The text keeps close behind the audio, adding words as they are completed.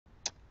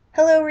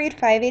Hello, Read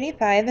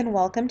 585, and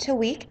welcome to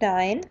week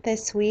 9.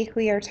 This week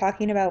we are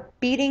talking about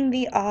beating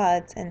the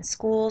odds and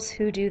schools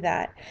who do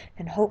that.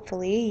 And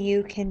hopefully,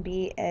 you can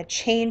be a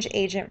change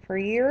agent for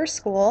your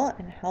school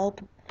and help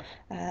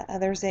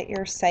others at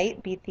your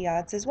site beat the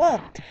odds as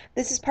well.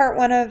 This is part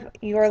 1 of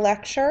your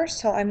lecture,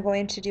 so I'm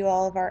going to do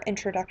all of our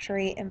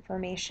introductory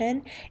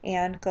information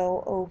and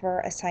go over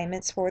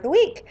assignments for the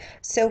week.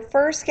 So,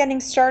 first, getting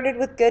started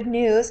with good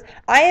news.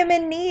 I am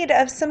in need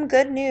of some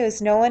good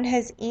news. No one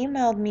has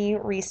emailed me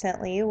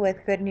recently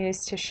with good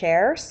news to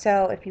share,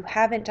 so if you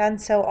haven't done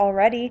so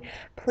already,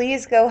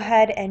 please go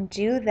ahead and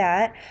do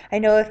that. I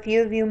know a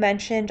few of you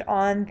mentioned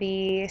on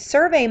the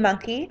Survey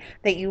Monkey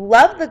that you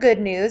love the good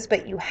news,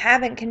 but you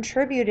haven't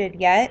contributed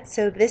yet,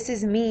 so this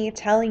is me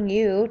telling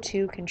you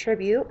to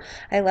contribute.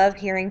 I love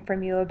hearing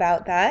from you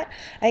about that.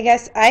 I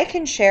guess I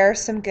can share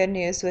some good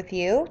news with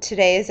you.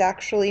 Today is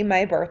actually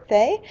my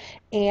birthday,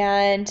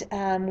 and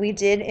we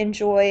did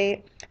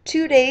enjoy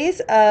 2 days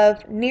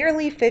of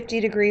nearly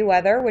 50-degree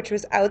weather, which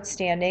was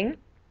outstanding.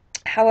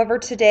 However,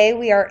 today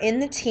we are in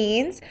the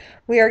teens.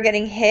 We are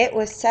getting hit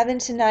with 7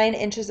 to 9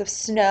 inches of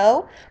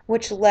snow,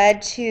 which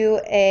led to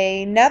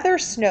another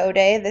snow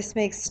day. This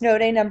makes snow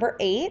day number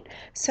 8.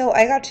 So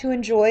I got to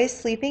enjoy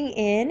sleeping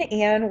in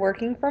and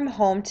working from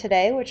home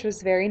today, which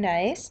was very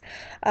nice.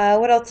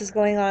 What else is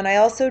going on? I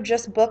also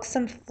just booked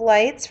some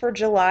flights for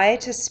July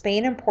to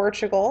Spain and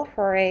Portugal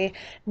for a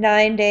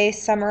 9-day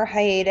summer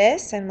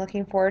hiatus. I'm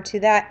looking forward to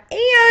that.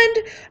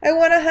 And I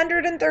won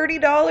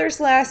 $130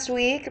 last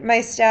week.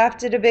 My staff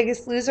did a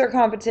Biggest Loser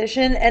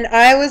competition, and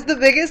I was the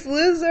biggest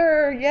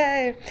loser.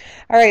 Yay!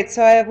 All right,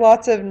 so I have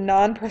lots of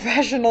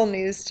non-professional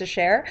news to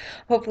share.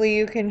 Hopefully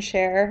you can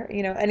share,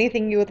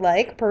 anything you would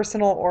like,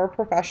 personal or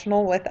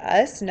professional, with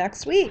us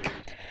next week.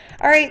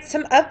 All right,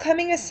 some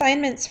upcoming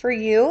assignments for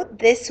you.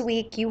 This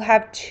week you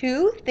have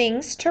 2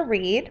 things to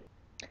read.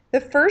 The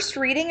first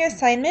reading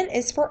assignment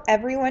is for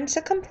everyone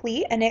to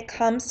complete, and it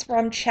comes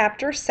from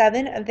Chapter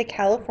 7 of the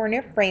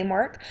California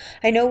Framework.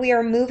 I know we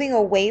are moving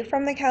away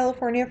from the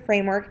California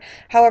Framework.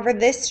 However,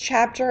 this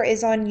chapter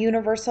is on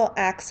universal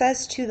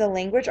access to the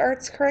language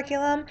arts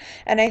curriculum,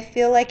 and I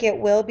feel like it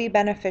will be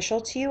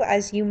beneficial to you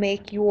as you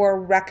make your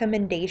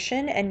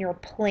recommendation and your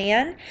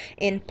plan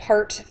in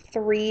Part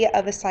 3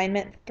 of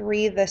Assignment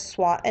 3, the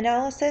SWOT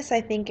analysis.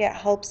 I think it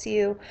helps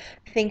you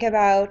think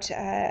about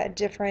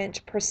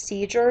different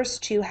procedures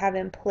to have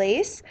in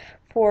place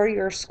for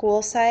your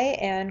school site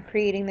and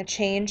creating the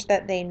change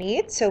that they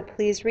need. So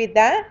please read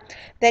that.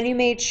 Then you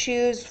may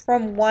choose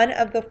from one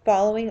of the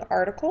following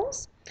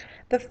articles.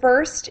 The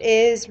first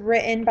is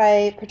written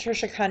by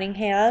Patricia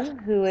Cunningham,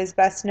 who is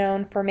best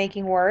known for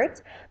Making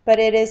Words, but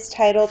it is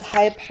titled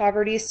High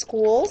Poverty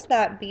Schools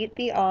That Beat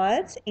the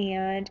Odds,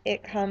 and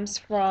it comes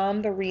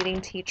from the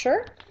Reading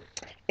Teacher.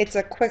 It's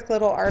a quick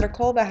little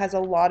article that has a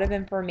lot of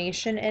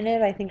information in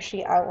it. I think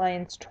she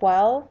outlines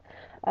 12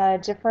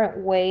 different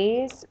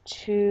ways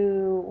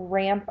to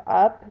ramp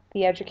up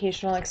the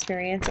educational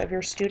experience of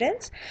your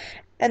students.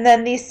 And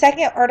then the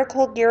second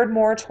article, geared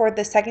more toward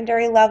the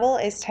secondary level,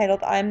 is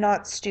titled I'm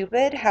Not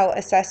Stupid, How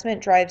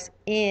Assessment Drives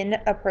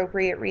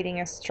Inappropriate Reading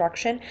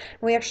Instruction.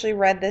 We actually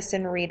read this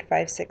in Read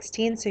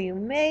 516, so you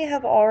may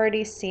have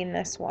already seen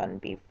this one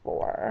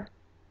before.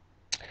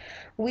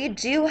 We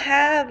do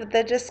have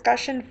the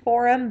discussion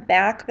forum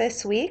back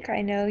this week.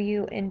 I know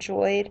you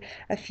enjoyed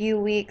a few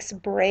weeks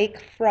break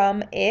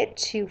from it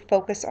to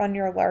focus on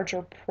your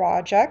larger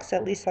projects.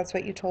 At least that's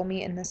what you told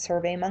me in the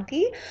Survey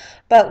Monkey.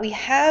 But we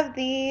have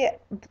the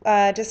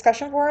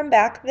discussion forum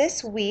back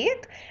this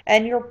week,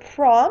 and your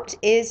prompt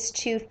is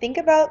to think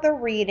about the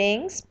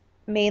readings,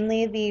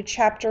 mainly the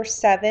Chapter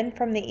 7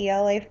 from the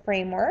ELA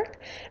framework,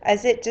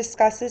 as it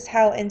discusses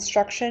how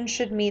instruction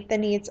should meet the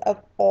needs of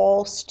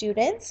all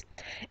students.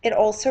 It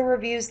also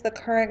reviews the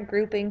current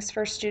groupings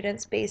for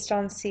students based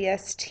on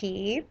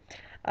CST.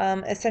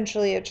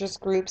 Essentially, it just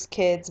groups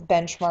kids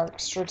benchmark,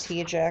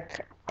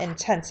 strategic,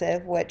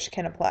 intensive, which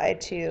can apply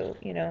to,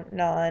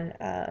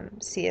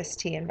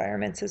 non-CST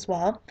environments as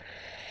well.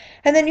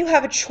 And then you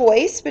have a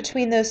choice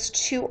between those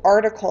 2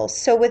 articles.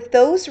 So with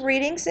those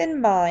readings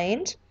in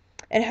mind,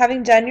 and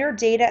having done your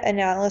data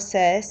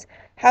analysis,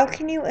 how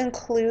can you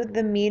include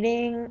the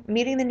meeting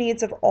the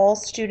needs of all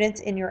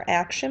students in your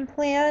action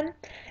plan?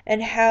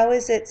 And how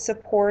is it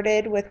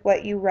supported with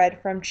what you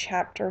read from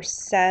Chapter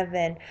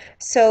 7?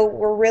 So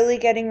we're really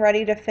getting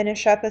ready to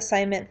finish up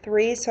Assignment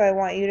 3, so I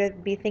want you to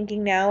be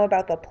thinking now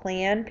about the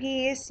plan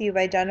piece. You've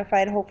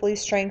identified hopefully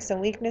strengths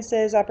and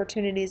weaknesses,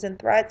 opportunities and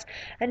threats,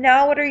 and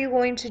now what are you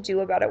going to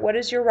do about it? What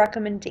is your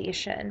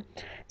recommendation?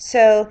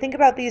 So think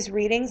about these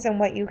readings and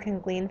what you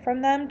can glean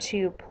from them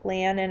to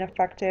plan an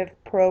effective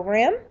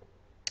program.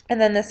 And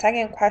then the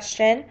second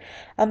question,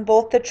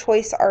 both the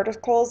choice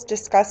articles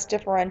discuss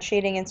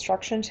differentiating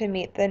instruction to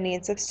meet the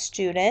needs of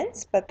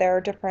students, but there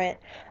are different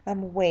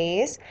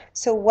ways.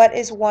 So what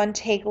is one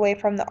takeaway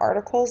from the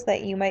articles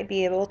that you might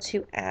be able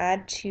to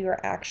add to your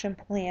action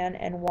plan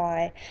and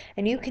why?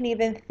 And you can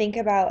even think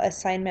about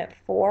assignment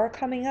 4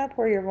 coming up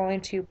where you're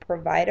going to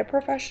provide a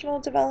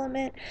professional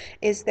development.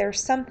 Is there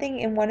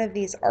something in one of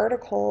these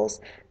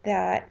articles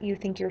that you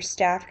think your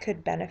staff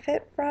could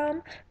benefit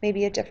from?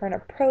 Maybe a different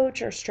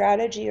approach or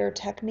strategy or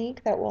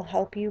technique that will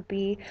help you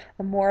be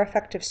a more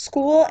effective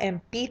school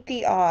and beat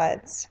the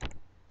odds.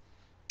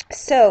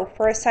 So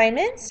for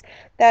assignments,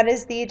 that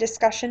is the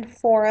discussion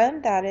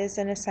forum. That is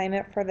an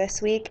assignment for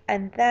this week.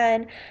 And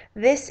then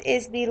this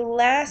is the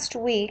last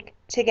week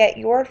to get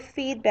your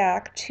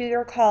feedback to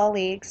your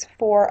colleagues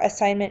for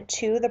assignment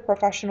 2, the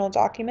professional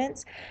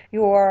documents,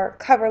 your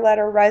cover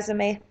letter,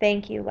 resume,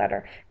 thank you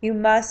letter. You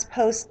must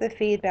post the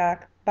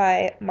feedback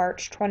by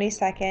March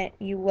 22nd.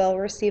 You will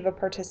receive a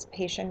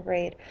participation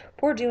grade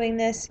for doing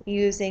this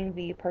using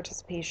the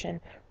participation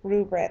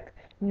rubric.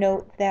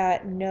 Note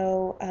that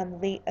no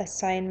late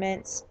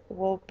assignments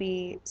will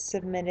be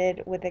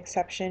submitted with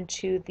exception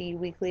to the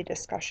weekly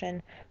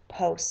discussion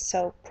posts.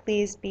 So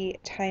please be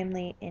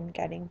timely in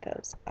getting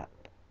those up.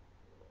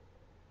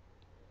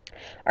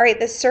 All right,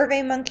 the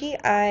Survey Monkey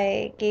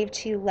I gave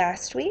to you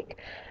last week.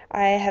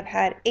 I have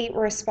had 8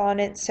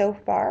 respondents so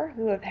far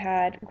who have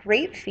had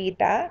great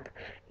feedback.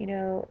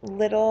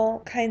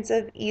 Little kinds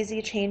of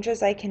easy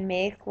changes I can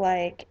make,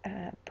 like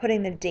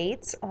putting the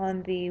dates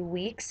on the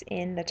weeks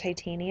in the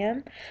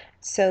titanium.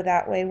 So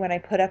that way, when I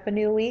put up a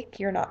new week,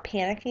 you're not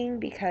panicking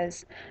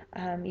because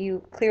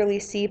you clearly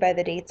see by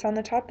the dates on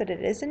the top that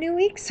it is a new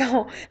week.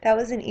 So that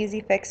was an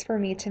easy fix for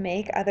me to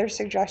make. Other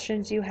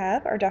suggestions you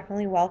have are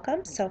definitely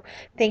welcome. So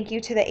thank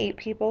you to the 8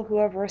 people who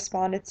have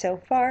responded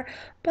so far,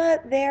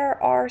 but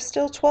there are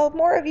still 12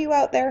 more of you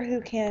out there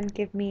who can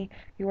give me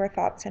your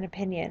thoughts and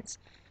opinions.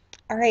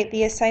 All right,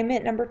 the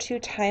assignment number 2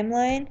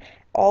 timeline.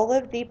 All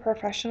of the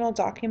professional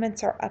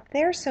documents are up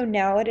there, so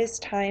now it is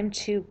time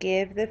to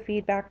give the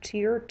feedback to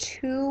your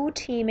 2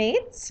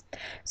 teammates.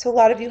 So a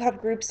lot of you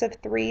have groups of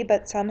 3,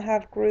 but some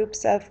have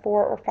groups of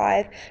 4 or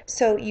 5.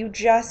 So you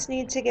just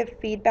need to give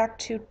feedback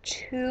to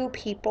 2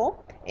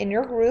 people in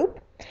your group,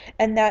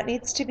 and that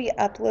needs to be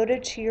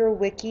uploaded to your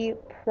wiki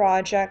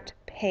project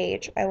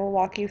page. I will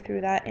walk you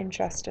through that in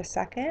just a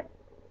second.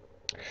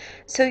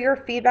 So your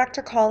feedback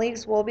to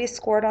colleagues will be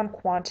scored on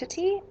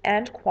quantity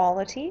and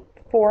quality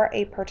for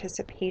a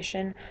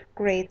participation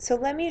grade. So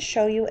let me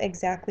show you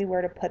exactly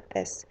where to put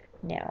this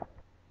now.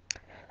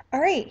 All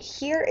right,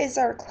 here is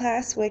our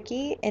class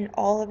wiki in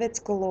all of its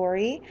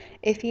glory.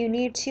 If you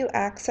need to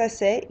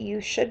access it, you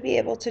should be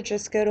able to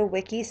just go to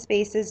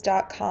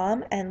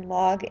wikispaces.com and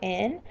log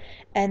in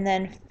and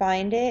then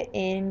find it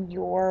in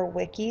your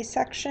wiki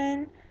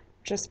section.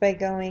 Just by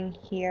going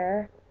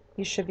here,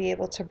 you should be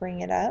able to bring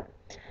it up.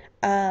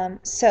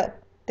 So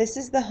this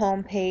is the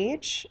home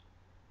page.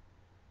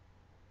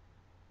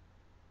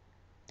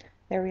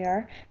 There we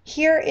are.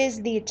 Here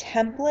is the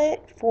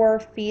template for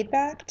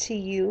feedback to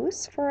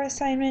use for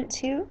assignment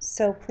 2,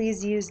 so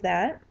please use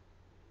that.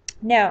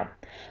 Now,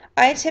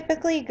 I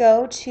typically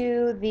go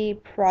to the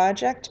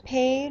project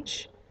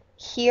page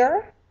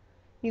here.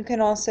 You can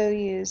also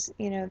use,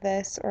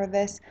 this or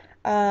this.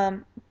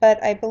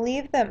 But I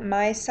believe that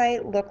my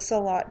site looks a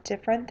lot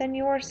different than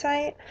your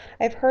site.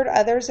 I've heard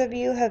others of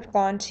you have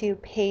gone to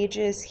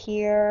pages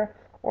here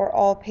or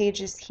all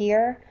pages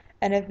here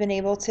and have been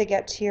able to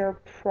get to your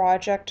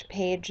project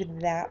page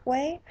that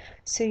way.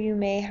 So you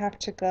may have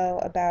to go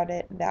about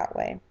it that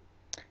way.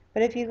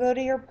 But if you go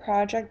to your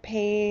project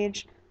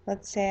page,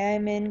 let's say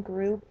I'm in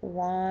group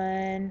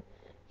 1,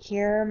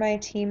 here are my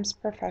team's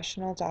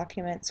professional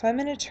documents. So I'm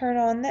going to turn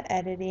on the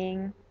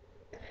editing.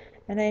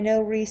 And I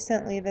know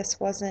recently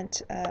this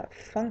wasn't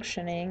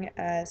functioning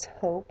as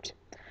hoped,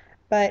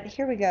 but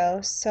here we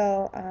go.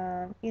 So,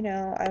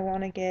 I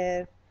want to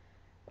give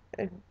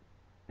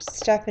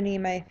Stephanie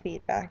my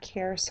feedback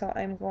here. So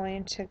I'm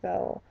going to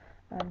go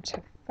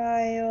to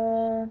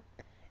File,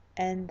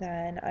 and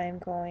then I'm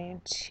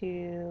going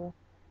to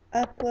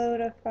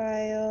upload a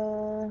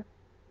file.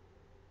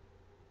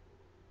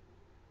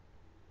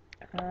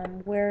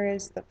 Where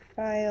is the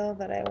file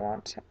that I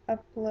want to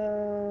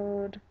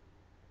upload?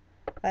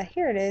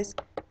 Here it is.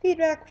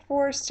 Feedback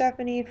for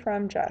Stephanie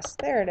from Jess.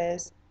 There it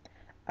is.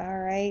 All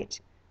right.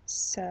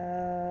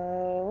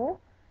 So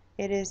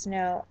it is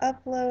now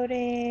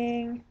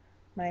uploading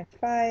my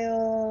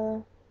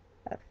file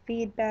of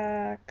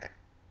feedback.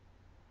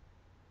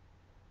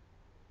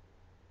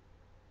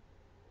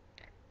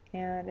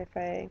 And if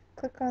I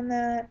click on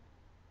that,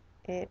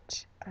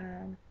 it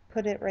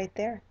put it right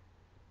there.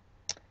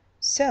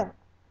 So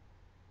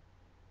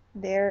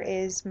there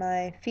is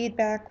my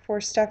feedback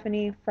for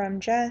Stephanie from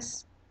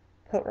Jess.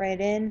 Put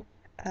right in.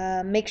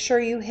 Make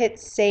sure you hit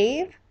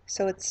save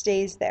so it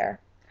stays there.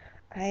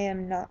 I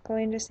am not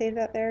going to save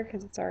that there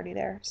because it's already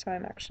there, so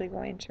I'm actually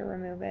going to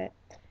remove it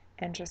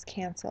and just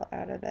cancel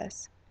out of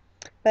this.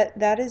 But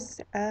that is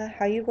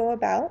how you go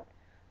about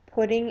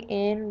putting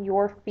in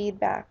your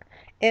feedback.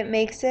 It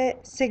makes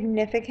it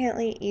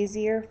significantly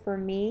easier for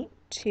me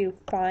to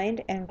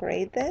find and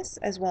grade this,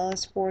 as well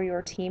as for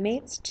your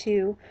teammates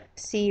to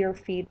see your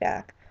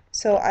feedback.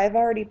 So I've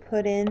already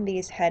put in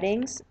these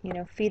headings,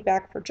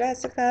 feedback for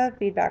Jessica,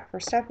 feedback for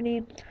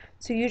Stephanie.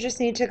 So you just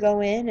need to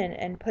go in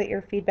and put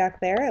your feedback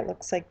there. It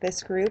looks like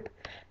this group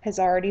has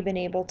already been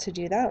able to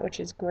do that, which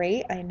is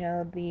great. I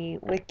know the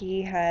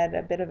wiki had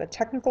a bit of a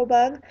technical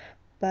bug,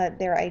 but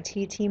their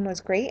IT team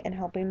was great in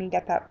helping me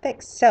get that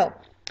fixed. So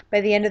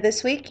by the end of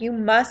this week, you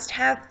must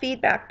have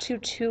feedback to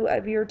 2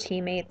 of your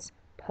teammates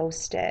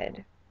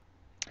posted.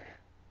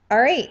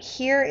 All right,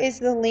 here is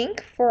the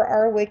link for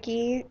our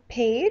wiki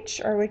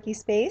page, our wiki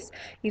space.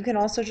 You can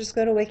also just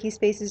go to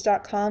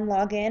wikispaces.com,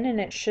 log in,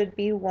 and it should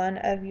be one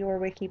of your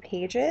wiki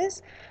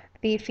pages.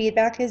 The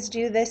feedback is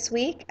due this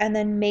week, and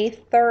then May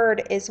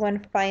 3rd is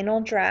when final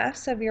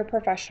drafts of your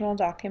professional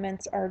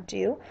documents are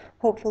due,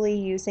 hopefully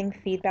using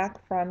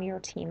feedback from your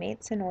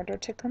teammates in order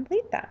to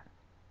complete that.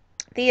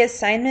 The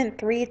assignment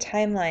 3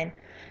 timeline.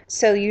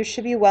 So you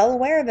should be well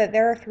aware that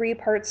there are 3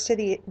 parts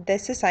to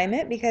this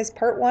assignment because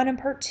part 1 and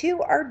part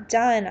 2 are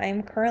done.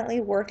 I'm currently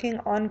working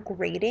on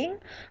grading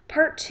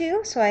part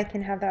 2 so I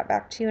can have that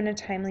back to you in a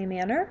timely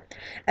manner.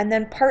 And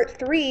then part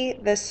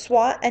 3, the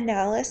SWOT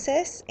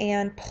analysis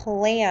and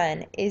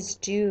plan, is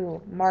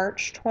due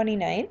March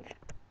 29th.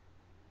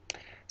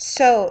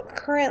 So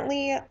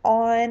currently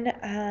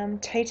on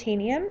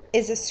Titanium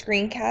is a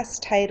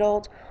screencast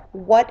titled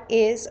 "What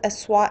is a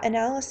SWOT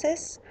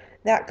Analysis?"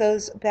 That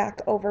goes back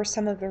over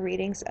some of the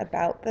readings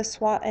about the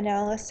SWOT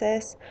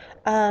analysis.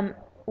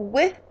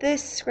 With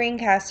this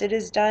screencast, it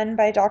is done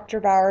by Dr.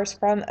 Bowers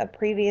from a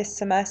previous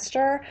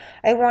semester.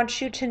 I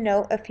want you to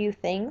note a few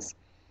things.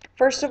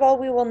 First of all,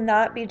 we will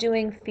not be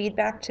doing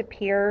feedback to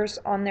peers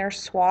on their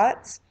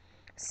SWOTs.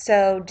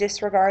 So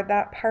disregard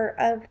that part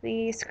of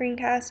the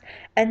screencast.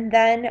 And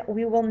then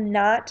we will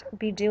not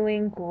be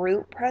doing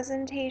group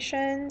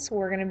presentations.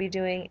 We're going to be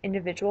doing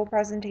individual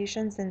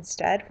presentations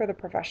instead for the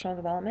professional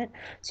development.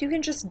 So you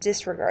can just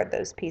disregard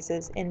those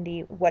pieces in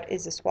the What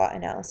is a SWOT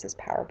Analysis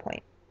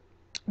PowerPoint.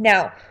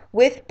 Now,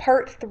 with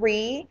part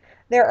 3,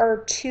 there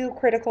are 2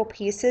 critical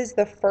pieces.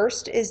 The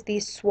first is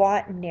the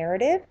SWOT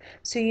narrative.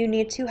 So you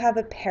need to have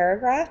a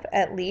paragraph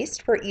at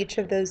least for each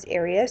of those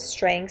areas: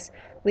 strengths,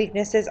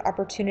 weaknesses,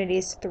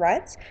 opportunities,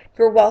 threats.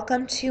 You're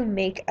welcome to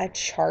make a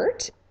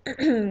chart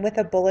with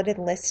a bulleted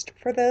list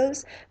for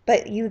those,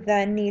 but you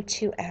then need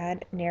to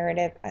add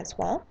narrative as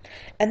well.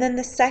 And then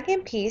the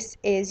second piece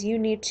is you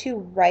need to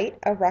write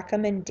a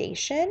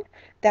recommendation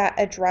that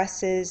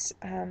addresses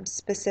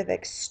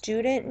specific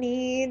student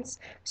needs,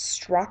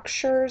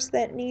 structures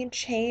that need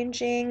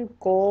changing,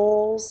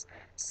 goals,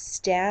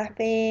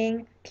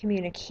 staffing,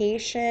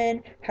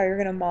 communication, how you're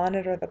going to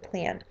monitor the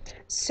plan.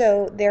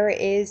 So there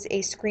is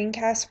a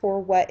screencast for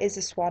what is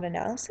a SWOT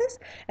analysis,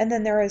 and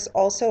then there is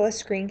also a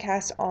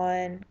screencast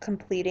on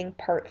completing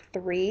part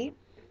 3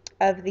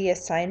 of the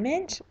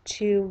assignment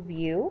to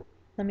view.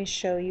 Let me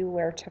show you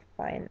where to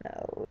find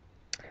those.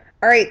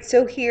 All right,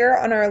 so here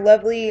on our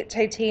lovely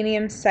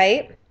Titanium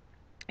site,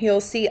 you'll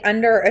see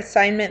under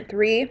assignment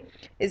 3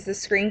 is the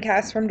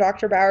screencast from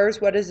Dr. Bowers,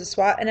 What is a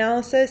SWOT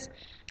Analysis?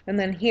 And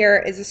then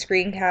here is a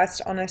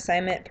screencast on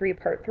assignment 3,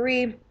 part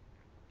 3.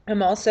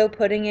 I'm also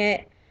putting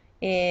it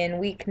in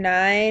week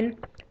 9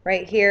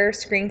 right here,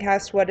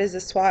 screencast, What is a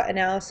SWOT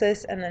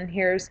Analysis? And then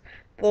here's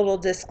the little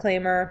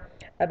disclaimer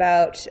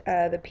about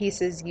the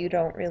pieces you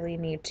don't really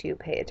need to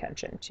pay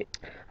attention to.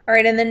 All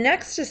right, and the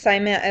next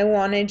assignment I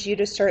wanted you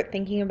to start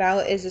thinking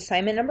about is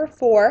assignment number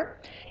 4.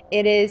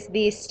 It is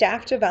the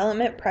staff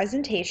development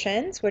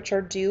presentations, which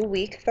are due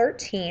week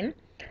 13.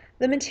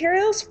 The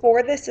materials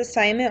for this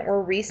assignment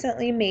were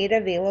recently made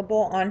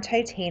available on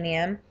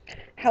Titanium.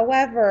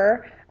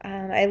 However,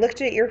 I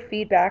looked at your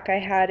feedback. I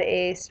had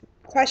a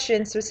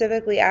question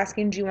specifically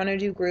asking, do you want to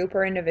do group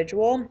or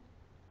individual?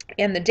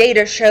 And the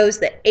data shows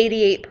that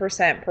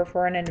 88%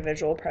 prefer an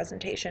individual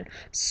presentation.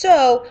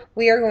 So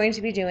we are going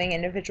to be doing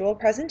individual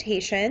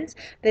presentations.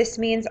 This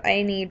means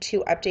I need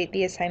to update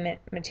the assignment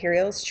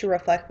materials to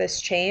reflect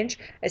this change.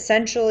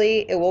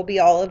 Essentially, it will be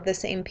all of the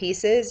same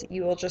pieces.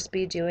 You will just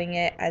be doing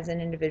it as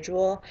an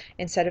individual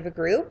instead of a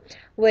group,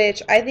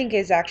 which I think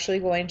is actually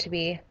going to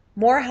be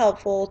more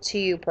helpful to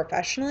you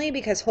professionally,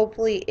 because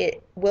hopefully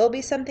it will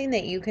be something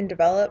that you can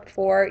develop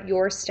for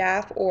your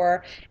staff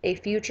or a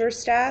future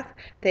staff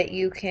that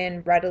you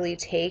can readily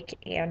take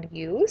and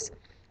use.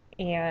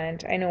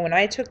 And I know when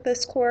I took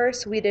this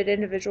course, we did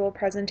individual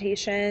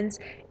presentations,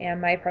 and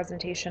my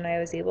presentation I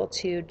was able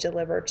to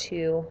deliver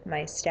to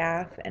my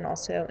staff and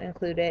also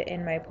include it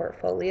in my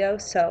portfolio.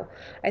 So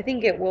I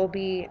think it will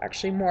be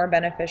actually more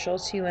beneficial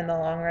to you in the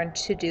long run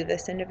to do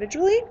this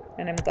individually,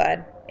 and I'm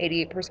glad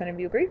 88% of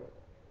you agree.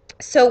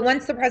 So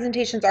once the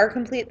presentations are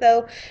complete,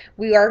 though,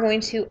 we are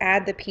going to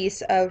add the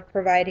piece of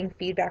providing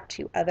feedback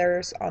to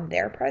others on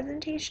their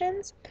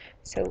presentations.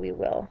 So we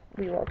will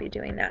be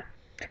doing that.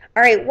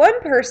 All right, one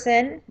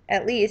person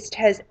at least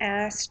has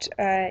asked,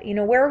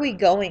 where are we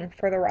going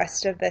for the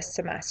rest of this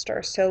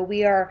semester? So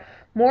we are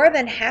more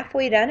than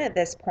halfway done at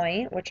this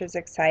point, which is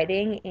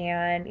exciting,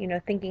 and,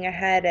 thinking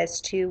ahead as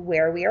to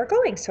where we are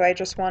going. So I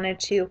just wanted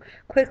to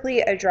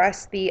quickly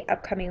address the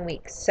upcoming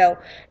weeks. So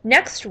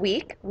next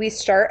week, we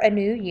start a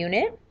new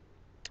unit.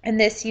 And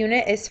this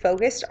unit is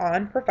focused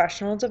on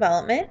professional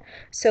development.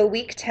 So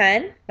week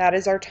 10, that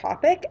is our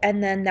topic.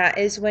 And then that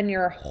is when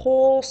your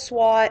whole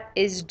SWOT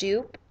is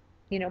due.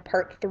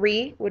 Part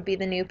 3 would be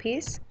the new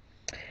piece.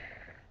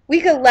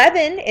 Week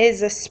 11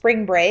 is a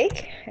spring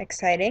break.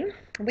 Exciting.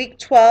 Week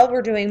 12,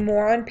 we're doing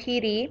more on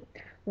PD.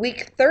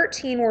 Week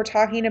 13, we're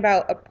talking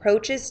about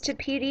approaches to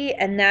PD,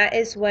 and that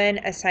is when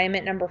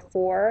assignment number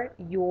 4,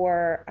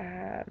 your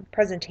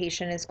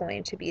presentation, is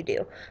going to be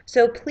due.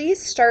 So please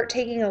start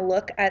taking a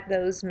look at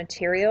those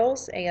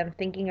materials and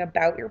thinking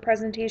about your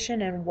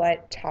presentation and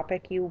what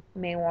topic you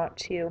may want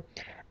to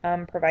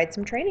provide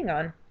some training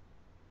on.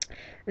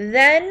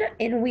 Then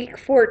in week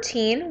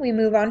 14, we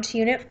move on to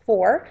unit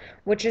 4,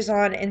 which is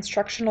on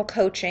instructional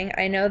coaching.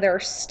 I know there are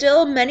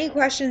still many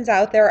questions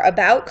out there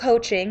about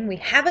coaching. We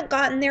haven't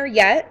gotten there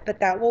yet, but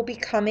that will be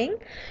coming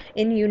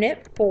in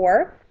unit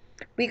 4.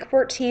 Week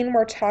 14,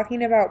 we're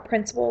talking about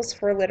principles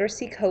for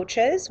literacy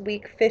coaches.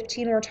 Week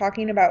 15, we're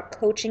talking about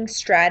coaching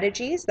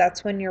strategies.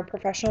 That's when your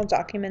professional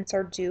documents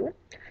are due.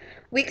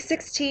 Week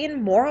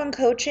 16, more on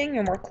coaching,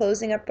 and we're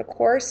closing up the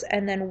course.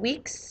 And then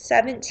week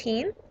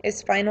 17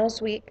 is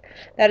finals week.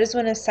 That is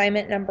when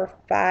assignment number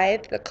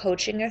 5, the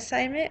coaching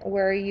assignment,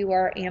 where you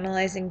are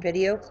analyzing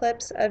video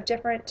clips of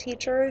different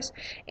teachers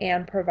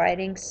and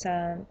providing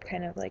some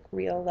kind of like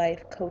real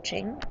life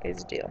coaching,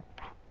 is due.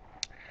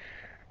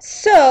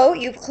 So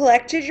you've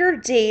collected your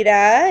data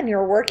and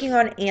you're working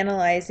on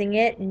analyzing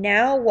it.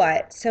 Now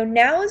what? So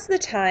now is the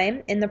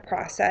time in the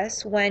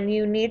process when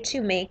you need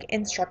to make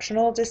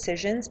instructional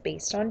decisions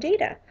based on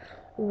data.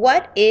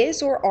 What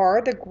is or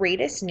are the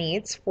greatest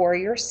needs for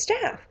your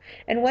staff?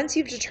 And once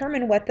you've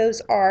determined what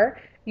those are,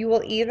 you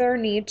will either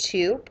need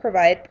to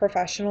provide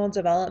professional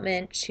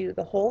development to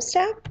the whole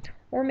staff,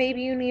 or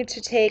maybe you need to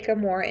take a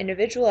more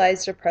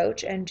individualized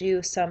approach and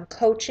do some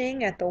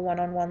coaching at the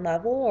one-on-one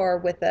level or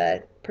with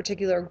a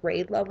particular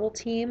grade level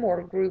team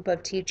or group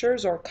of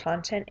teachers or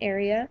content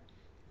area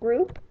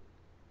group.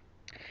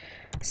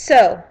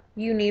 So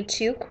you need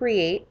to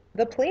create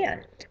the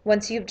plan.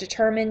 Once you've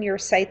determined your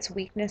site's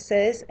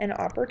weaknesses and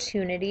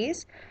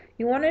opportunities,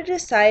 you want to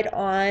decide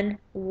on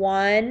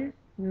one,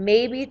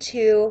 maybe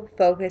 2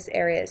 focus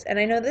areas. And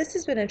I know this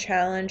has been a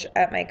challenge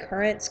at my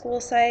current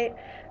school site.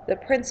 The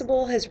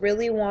principal has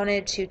really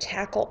wanted to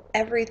tackle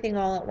everything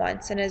all at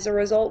once, and as a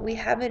result, we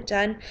haven't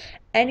done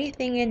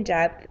anything in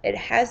depth. It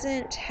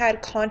hasn't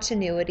had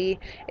continuity.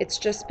 It's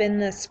just been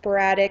the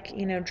sporadic,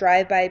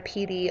 drive-by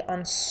PD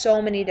on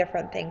so many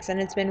different things, and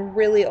it's been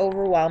really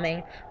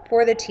overwhelming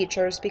for the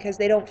teachers because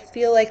they don't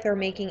feel like they're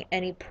making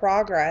any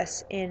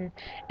progress in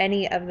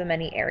any of the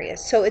many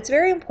areas. So it's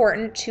very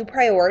important to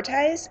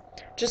prioritize,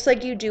 just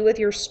like you do with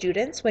your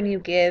students when you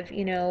give,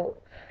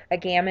 a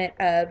gamut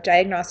of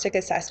diagnostic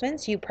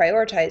assessments. You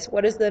prioritize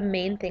what is the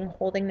main thing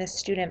holding this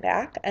student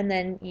back, and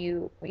then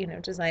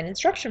design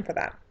instruction for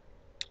that.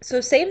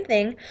 So same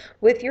thing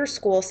with your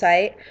school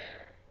site.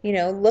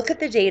 Look at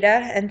the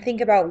data and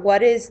think about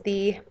what is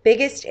the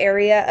biggest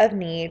area of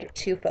need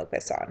to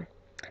focus on.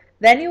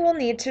 Then you will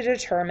need to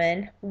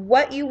determine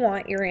what you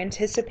want your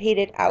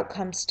anticipated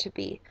outcomes to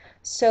be.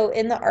 So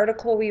in the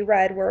article we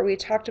read where we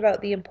talked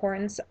about the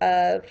importance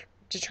of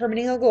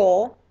determining a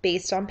goal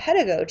based on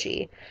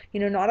pedagogy,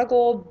 not a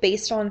goal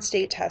based on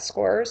state test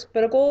scores,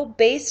 but a goal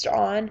based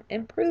on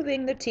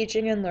improving the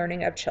teaching and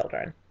learning of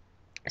children.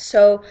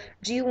 So,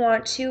 do you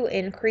want to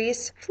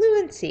increase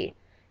fluency?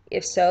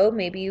 If so,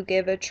 maybe you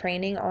give a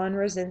training on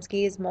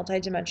Rosinski's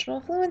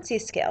multidimensional fluency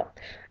scale.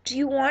 Do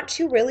you want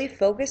to really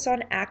focus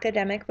on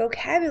academic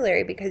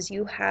vocabulary because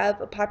you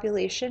have a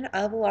population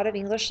of a lot of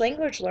English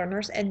language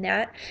learners and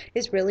that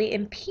is really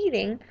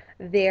impeding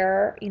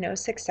their,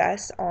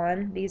 success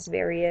on these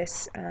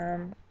various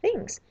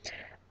things?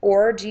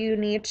 Or do you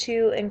need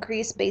to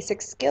increase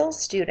basic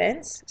skills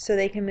students so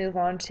they can move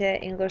on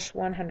to English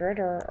 100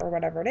 or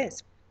whatever it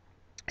is?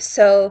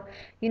 So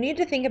you need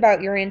to think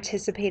about your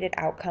anticipated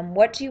outcome.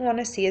 What do you want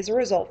to see as a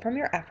result from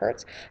your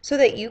efforts so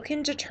that you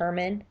can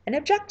determine an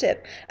objective?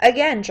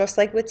 Again, just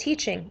like with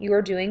teaching, you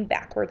are doing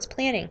backwards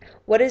planning.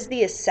 What is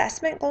the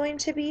assessment going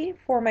to be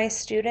for my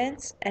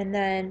students? And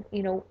then,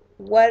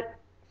 what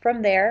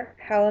from there,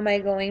 how am I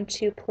going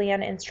to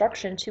plan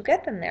instruction to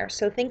get them there?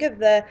 So think of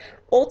the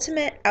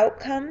ultimate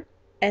outcome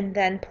and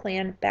then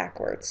plan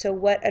backwards. So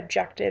what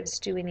objectives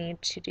do we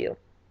need to do?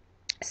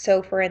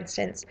 So for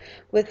instance,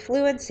 with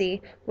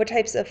fluency, what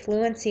types of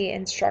fluency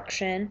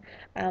instruction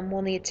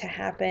will need to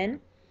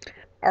happen?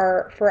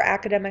 Are for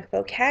academic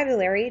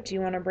vocabulary, do you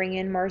want to bring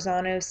in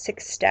Marzano's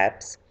 6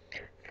 steps?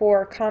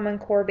 For Common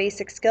Core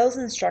Basic Skills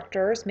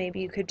instructors, maybe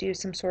you could do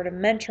some sort of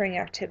mentoring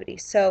activity.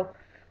 So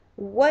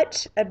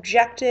what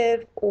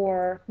objective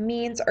or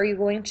means are you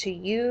going to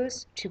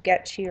use to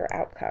get to your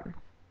outcome?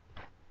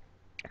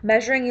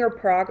 Measuring your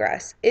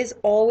progress is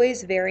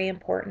always very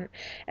important.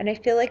 And I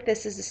feel like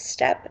this is a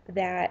step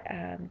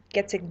that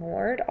gets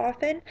ignored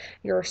often.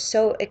 You're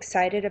so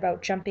excited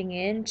about jumping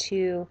in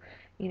to,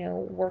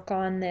 work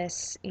on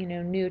this,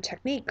 new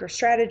technique or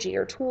strategy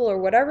or tool or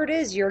whatever it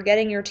is you're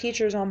getting your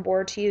teachers on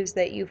board to use,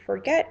 that you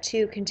forget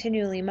to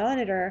continually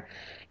monitor,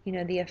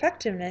 the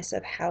effectiveness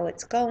of how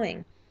it's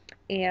going.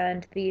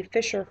 And the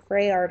Fisher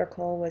Frey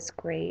article was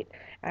great,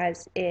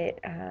 as it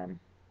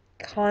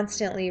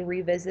constantly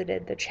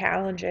revisited the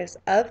challenges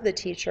of the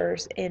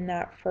teachers in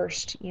that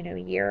first,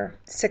 year,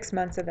 6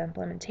 months of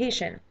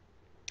implementation.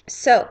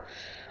 So,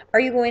 are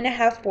you going to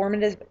have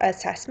formative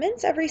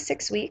assessments every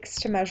 6 weeks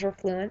to measure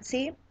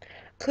fluency?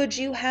 Could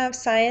you have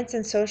science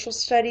and social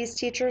studies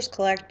teachers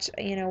collect,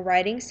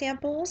 writing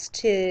samples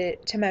to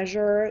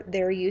measure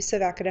their use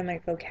of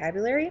academic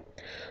vocabulary?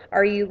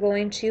 Are you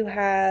going to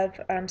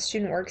have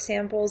student work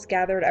samples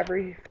gathered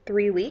every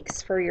 3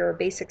 weeks for your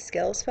basic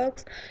skills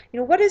folks?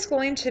 What is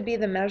going to be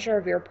the measure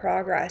of your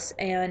progress,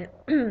 and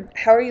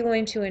how are you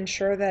going to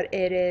ensure that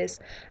it is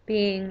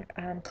being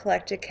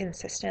collected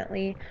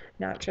consistently,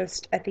 not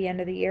just at the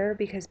end of the year,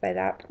 because by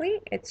that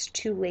point it's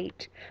too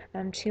late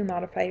to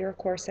modify your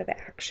course of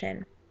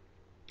action.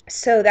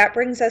 So that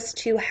brings us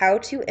to how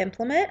to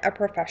implement a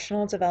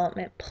professional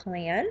development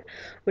plan,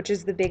 which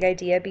is the big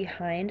idea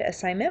behind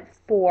assignment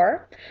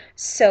 4.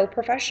 So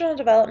professional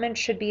development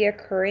should be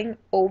occurring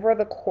over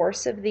the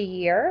course of the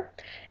year,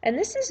 and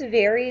this is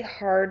very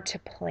hard to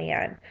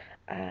plan.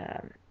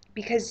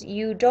 Because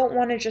you don't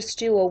want to just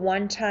do a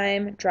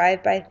one-time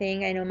drive-by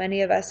thing. I know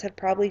many of us have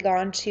probably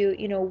gone to,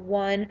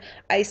 one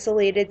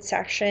isolated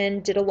section,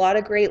 did a lot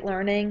of great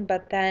learning,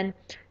 but then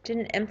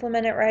didn't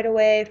implement it right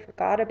away,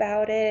 forgot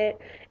about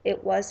it.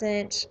 It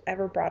wasn't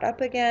ever brought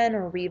up again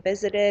or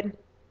revisited.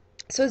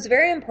 So it's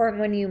very important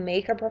when you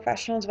make a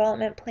professional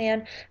development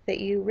plan that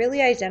you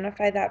really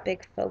identify that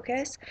big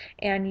focus,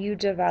 and you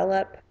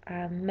develop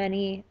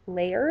many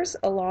layers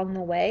along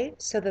the way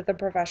so that the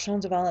professional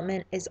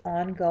development is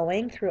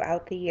ongoing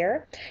throughout the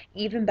year.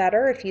 Even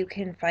better if you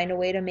can find a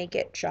way to make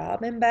it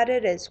job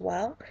embedded as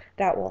well,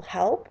 that will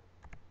help.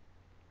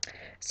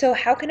 So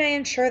how can I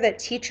ensure that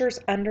teachers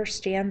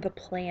understand the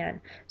plan?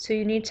 So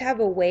you need to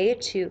have a way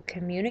to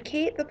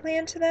communicate the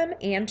plan to them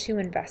and to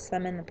invest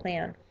them in the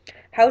plan.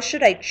 How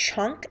should I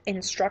chunk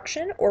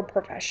instruction or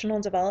professional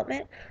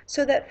development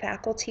so that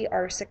faculty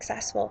are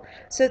successful?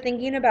 So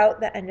thinking about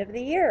the end of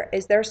the year,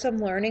 is there some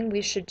learning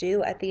we should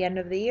do at the end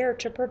of the year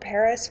to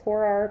prepare us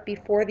for our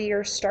before the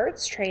year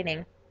starts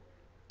training?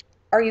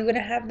 Are you going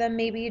to have them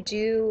maybe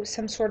do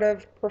some sort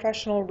of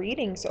professional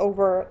readings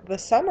over the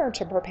summer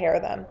to prepare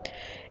them?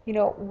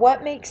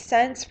 What makes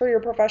sense for your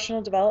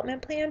professional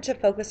development plan to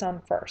focus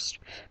on first?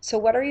 So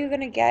what are you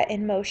going to get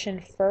in motion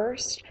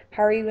first?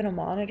 How are you going to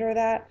monitor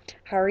that?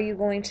 How are you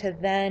going to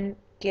then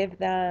give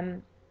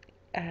them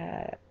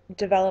uh,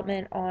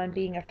 development on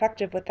being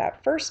effective with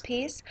that first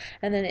piece,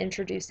 and then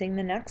introducing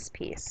the next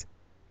piece?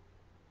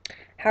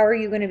 How are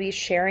you going to be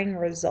sharing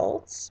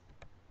results?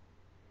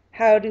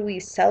 How do we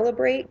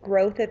celebrate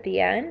growth at the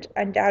end?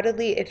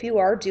 Undoubtedly, if you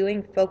are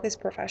doing focused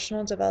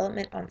professional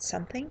development on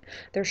something,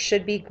 there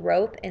should be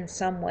growth in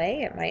some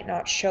way. It might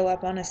not show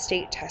up on a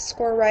state test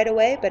score right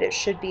away, but it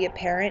should be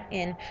apparent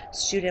in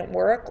student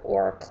work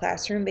or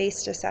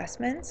classroom-based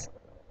assessments.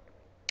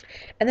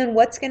 And then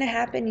what's going to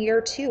happen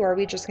year 2? Are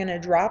we just going to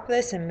drop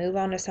this and move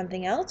on to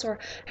something else? Or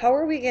how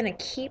are we going to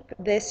keep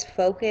this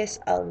focus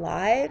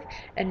alive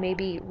and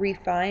maybe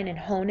refine and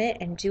hone it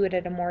and do it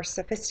at a more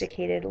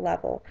sophisticated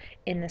level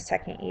in the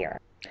second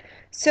year?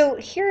 So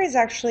here is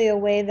actually a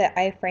way that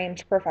I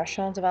framed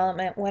professional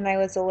development when I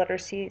was a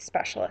literacy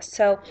specialist.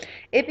 So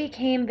it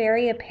became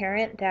very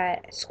apparent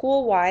that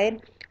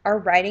school-wide, our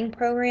writing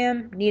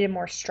program needed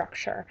more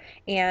structure,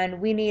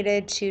 and we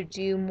needed to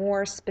do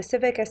more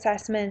specific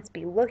assessments,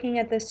 be looking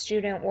at the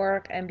student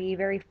work, and be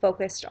very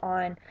focused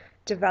on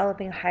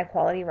developing high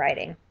quality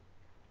writing.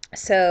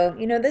 So,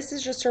 this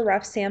is just a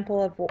rough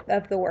sample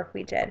of the work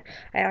we did.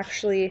 I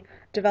actually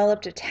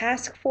developed a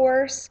task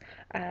force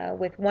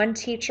with one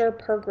teacher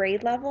per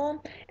grade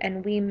level,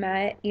 and we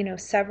met,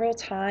 several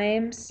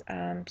times,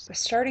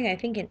 starting I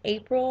think in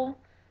April,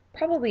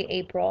 probably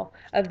April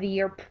of the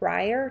year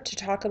prior, to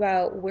talk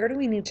about where do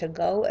we need to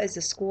go as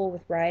a school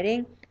with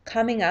writing,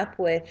 coming up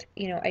with,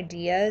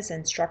 ideas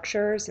and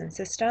structures and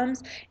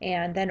systems.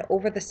 And then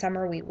over the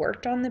summer we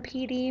worked on the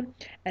PD,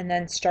 and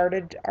then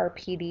started our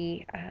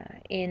PD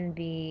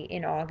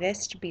in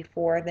August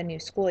before the new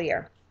school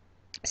year.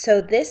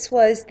 So this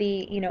was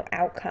the,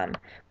 outcome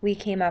we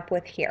came up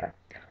with here.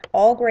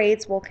 All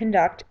grades will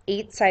conduct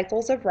 8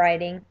 cycles of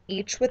writing,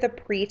 each with a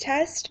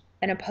pre-test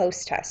and a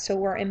post-test. So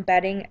we're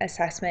embedding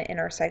assessment in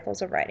our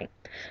cycles of writing.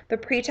 The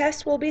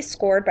pre-test will be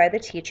scored by the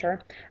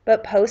teacher,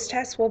 but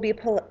post-test will be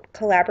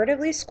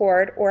collaboratively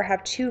scored or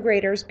have 2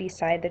 graders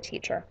beside the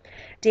teacher.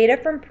 Data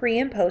from pre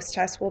and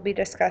post-test will be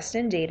discussed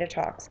in data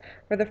talks.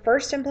 For the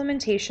first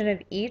implementation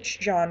of each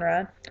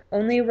genre,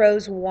 only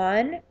rows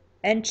 1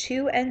 and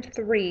 2 and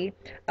 3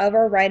 of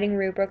our writing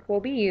rubric will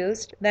be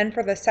used. Then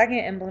for the second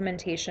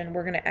implementation,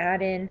 we're going to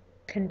add in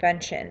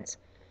conventions.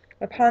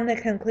 Upon the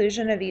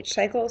conclusion of each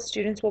cycle,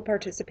 students will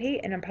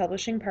participate in a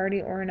publishing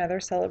party or another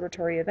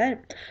celebratory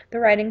event. The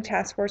writing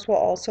task force will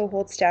also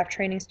hold staff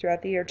trainings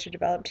throughout the year to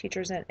develop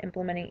teachers in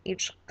implementing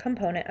each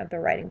component of the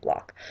writing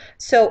block.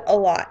 So a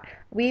lot.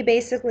 We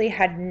basically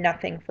had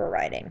nothing for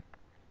writing.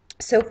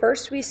 So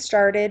first we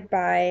started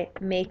by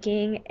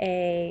making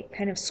a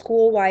kind of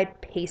school-wide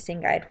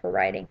pacing guide for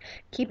writing.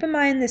 Keep in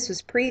mind this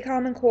was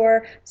pre-Common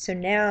Core, so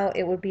now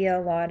it would be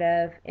a lot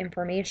of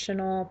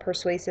informational,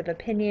 persuasive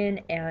opinion,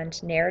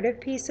 and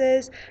narrative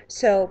pieces.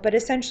 So, but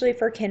essentially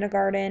for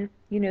kindergarten,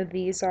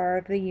 these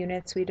are the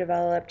units we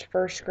developed.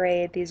 First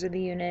grade, these are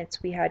the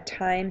units. We had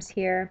times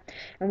here,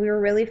 and we were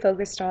really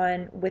focused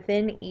on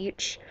within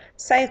each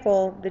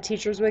cycle, the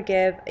teachers would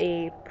give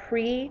a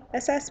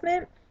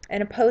pre-assessment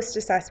and a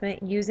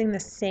post-assessment using the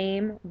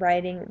same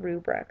writing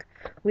rubric.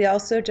 We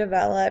also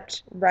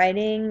developed a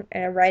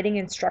writing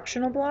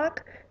instructional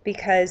block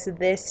because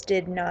this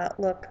did not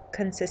look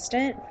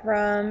consistent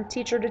from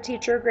teacher to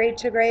teacher, grade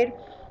to grade.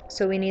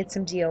 So we need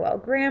some DOL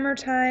grammar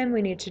time.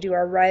 We need to do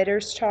our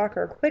writer's talk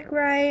or quick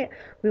write.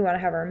 We want to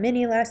have our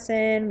mini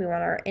lesson. We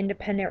want our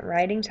independent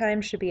writing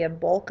time should be a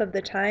bulk of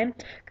the time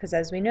because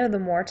as we know, the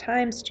more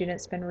time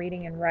students spend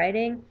reading and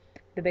writing,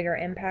 the bigger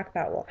impact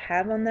that will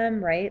have on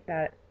them, right?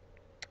 That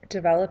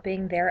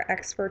developing their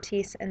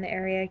expertise in the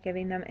area,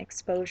 giving them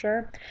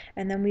exposure.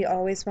 And then we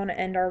always want to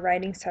end our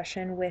writing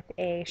session with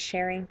a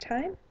sharing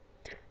time,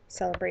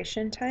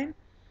 celebration time.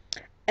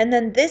 And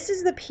then this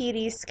is the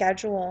PD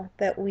schedule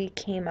that we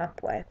came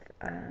up with.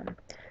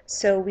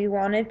 So we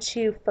wanted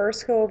to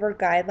first go over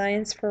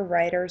guidelines for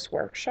writer's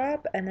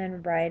workshop and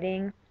then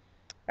writer's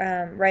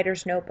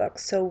notebook.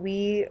 So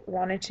we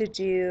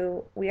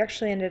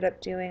actually ended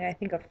up doing, I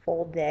think, a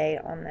full day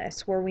on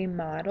this where we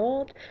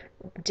modeled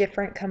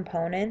different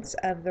components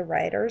of the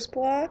writer's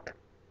block.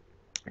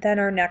 Then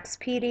our next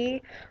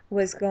PD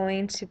was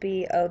going to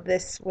be,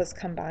 this was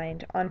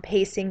combined on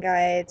pacing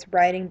guides,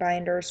 writing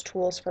binders,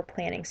 tools for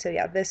planning. So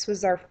yeah, this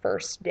was our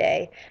first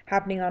day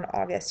happening on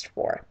August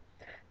 4th.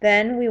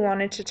 Then we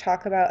wanted to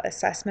talk about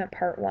assessment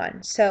part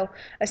 1. So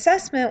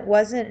assessment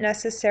wasn't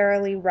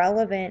necessarily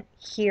relevant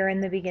here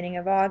in the beginning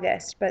of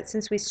August, but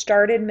since we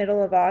started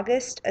middle of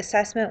August,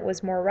 assessment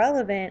was more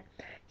relevant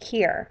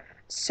here.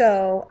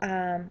 So,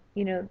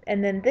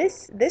 and then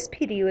this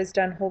PD was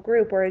done whole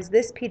group, whereas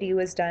this PD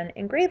was done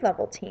in grade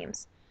level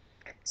teams.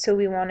 So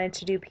we wanted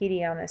to do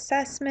PD on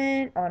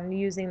assessment, on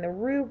using the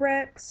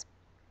rubrics.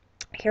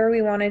 Here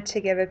we wanted to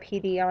give a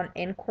PD on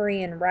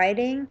inquiry and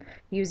writing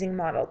using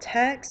model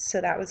text. So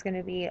that was going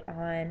to be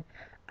on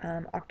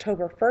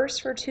October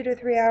 1st for 2 to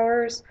 3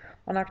 hours.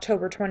 On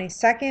October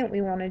 22nd, we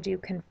want to do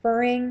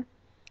conferring.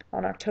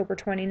 On October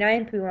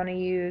 29th, we want to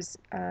use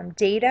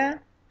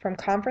data from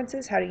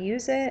conferences, how to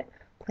use it,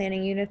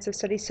 planning units of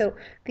study. So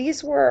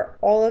these were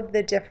all of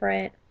the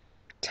different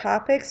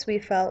topics we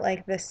felt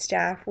like the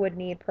staff would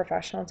need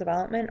professional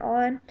development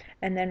on,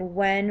 and then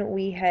when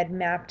we had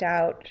mapped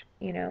out,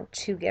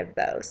 to give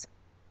those.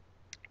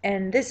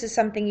 And this is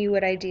something you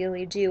would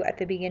ideally do at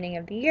the beginning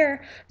of the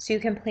year so you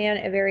can plan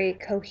a very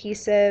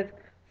cohesive,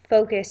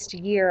 focused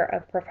year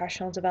of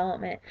professional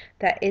development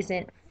that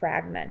isn't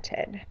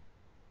fragmented.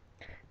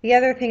 The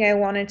other thing I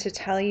wanted to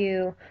tell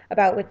you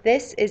about with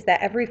this is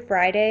that every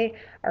Friday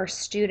our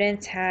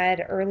students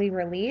had early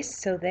release,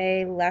 so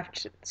they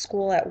left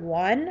school at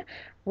 1,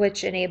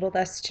 which enabled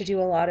us to do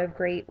a lot of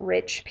great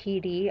rich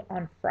PD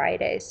on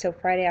Fridays. So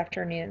Friday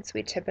afternoons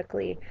we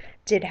typically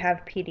did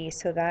have PD,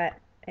 so that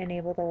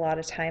enabled a lot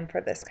of time for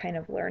this kind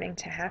of learning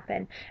to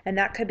happen. And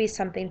that could be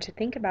something to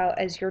think about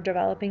as you're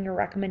developing your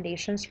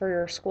recommendations for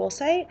your school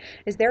site.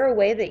 Is there a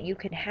way that you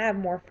can have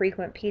more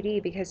frequent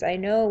PD? Because I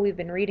know we've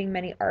been reading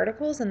many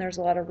articles and there's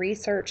a lot of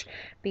research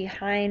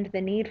behind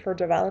the need for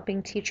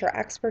developing teacher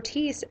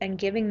expertise and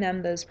giving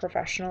them those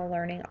professional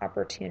learning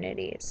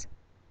opportunities.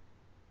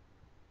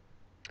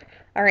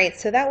 All right,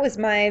 so that was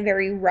my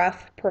very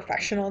rough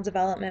professional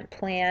development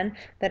plan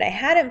that I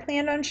hadn't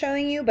planned on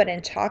showing you, but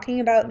in talking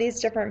about these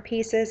different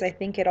pieces, I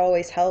think it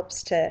always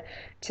helps to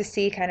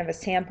see kind of a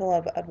sample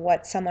of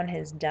what someone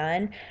has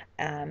done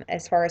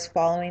as far as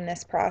following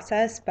this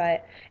process.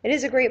 But it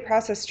is a great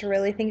process to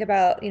really think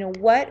about,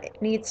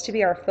 what needs to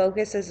be our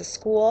focus as a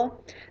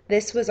school.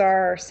 This was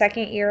our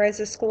second year as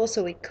a school,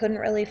 so we couldn't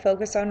really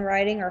focus on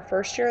writing our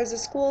first year as a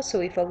school, so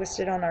we focused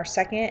it on our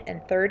second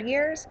and third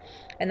years.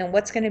 And then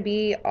what's going to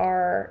be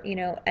our,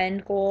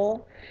 end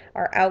goal,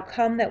 our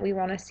outcome that we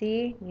want to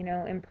see,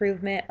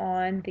 improvement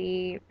on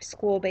the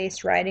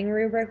school-based writing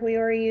rubric we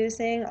were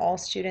using, all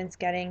students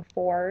getting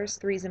 4s,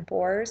 3s and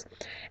 4s.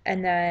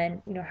 And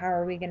then, how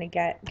are we going to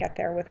get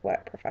there with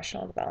what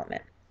professional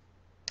development?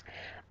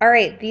 All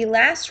right, the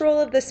last role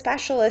of the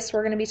specialist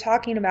we're going to be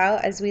talking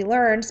about, as we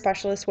learned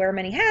specialists wear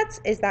many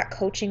hats, is that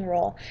coaching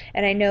role.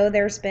 And I know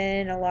there's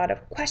been a lot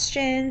of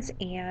questions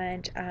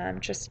and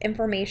just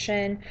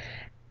information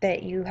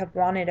that you have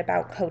wanted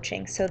about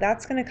coaching. So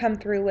that's going to come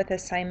through with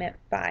assignment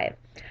 5.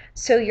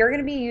 So you're going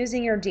to be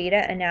using your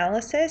data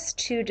analysis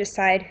to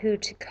decide who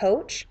to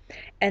coach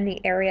and the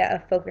area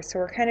of focus. So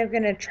we're kind of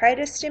going to try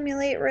to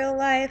stimulate real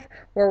life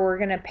where we're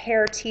going to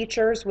pair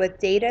teachers with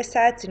data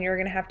sets, and you're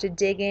going to have to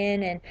dig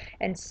in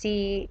and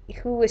see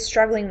who is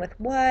struggling with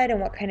what and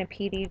what kind of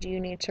PD do you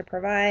need to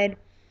provide.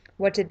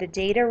 What did the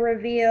data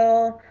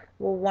reveal?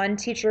 Will one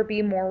teacher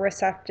be more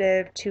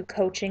receptive to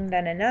coaching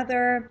than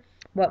another?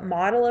 What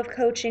model of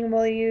coaching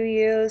will you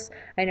use?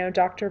 I know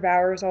Dr.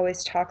 Bowers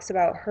always talks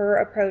about her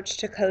approach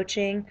to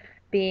coaching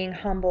being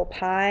humble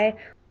pie.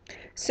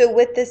 So,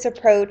 with this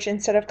approach,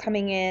 instead of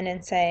coming in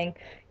and saying,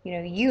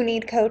 you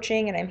need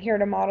coaching and I'm here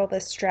to model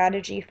this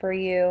strategy for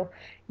you,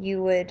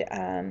 you would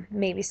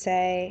maybe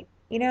say,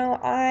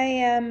 I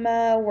am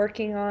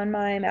working on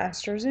my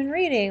master's in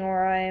reading,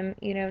 or I'm,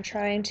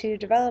 trying to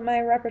develop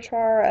my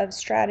repertoire of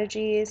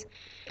strategies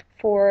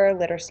for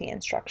literacy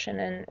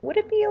instruction. And would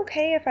it be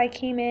okay if I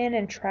came in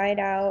and tried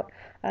out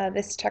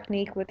this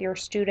technique with your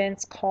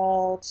students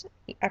called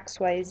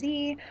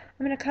XYZ?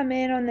 I'm going to come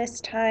in on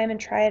this time and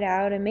try it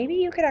out, and maybe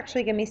you could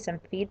actually give me some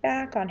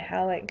feedback on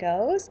how it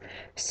goes.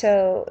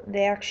 So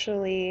they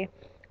actually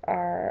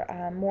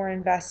are more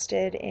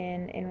invested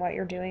in what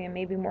you're doing and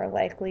maybe more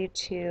likely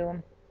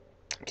to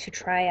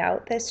try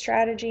out this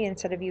strategy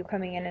instead of you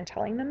coming in and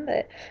telling them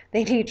that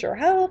they need your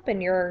help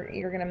and you're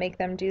going to make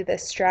them do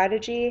this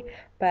strategy,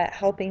 but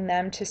helping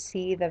them to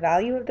see the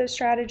value of the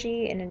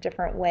strategy in a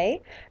different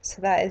way.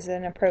 So that is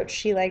an approach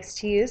she likes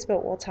to use,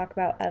 but we'll talk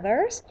about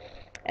others.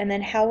 And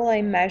then how will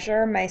I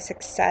measure my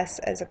success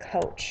as a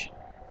coach?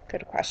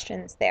 Good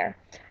questions there.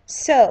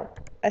 So,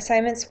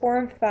 assignments 4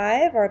 and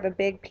 5 are the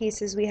big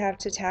pieces we have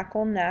to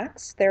tackle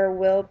next. There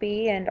will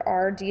be and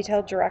are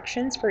detailed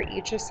directions for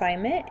each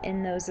assignment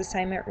in those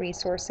assignment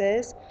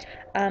resources.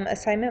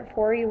 Assignment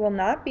 4, you will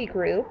not be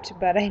grouped,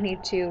 but I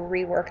need to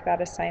rework that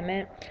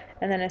assignment.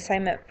 And then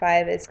assignment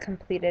 5 is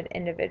completed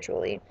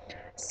individually.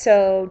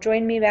 So,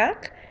 join me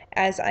back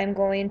as I'm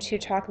going to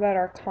talk about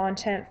our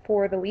content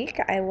for the week.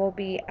 I will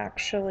be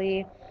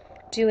actually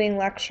doing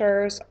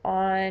lectures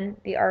on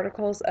the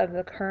articles of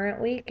the current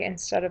week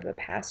instead of the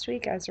past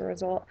week as a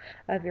result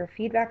of your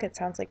feedback. It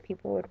sounds like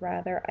people would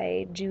rather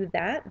I do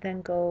that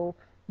than go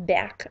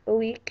back a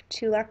week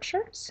to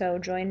lecture. So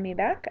join me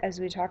back as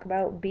we talk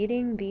about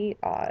beating the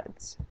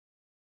odds.